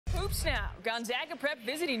hoops now. Gonzaga Prep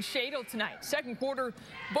visiting Shadle tonight. Second quarter,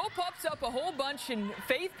 Bo pops up a whole bunch and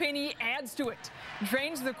Faith Penny adds to it.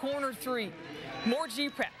 Drains the corner three. More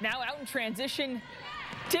G-Prep now out in transition.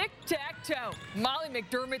 Tic-tac-toe. Molly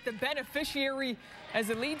McDermott, the beneficiary, as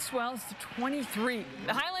the lead swells to 23.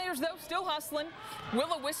 The Highlanders, though, still hustling.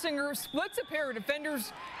 Willa Wissinger splits a pair of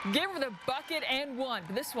defenders, give her the bucket and one.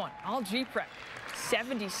 But this one, all G-Prep,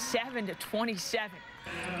 77-27.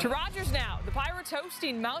 To Rogers now. The Pirates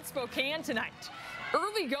hosting Mount Spokane tonight.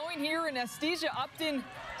 Early going here, and Astasia Upton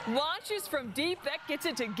launches from deep. That gets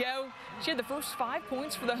it to go. She had the first 5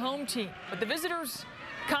 points for the home team. But the visitors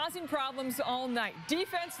causing problems all night.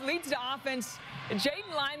 Defense leads to offense.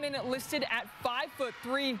 Jaden Lyman listed at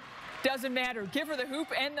 5'3". Doesn't matter. Give her the hoop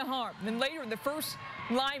and the harm. Then later in the first,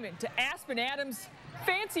 Lyman to Aspen Adams.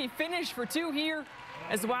 Fancy finish for two here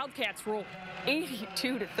as the Wildcats roll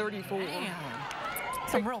 82-34.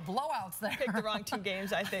 Some real blowouts there. Picked the wrong two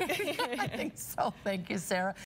games, I think. I think so. Thank you, Sarah.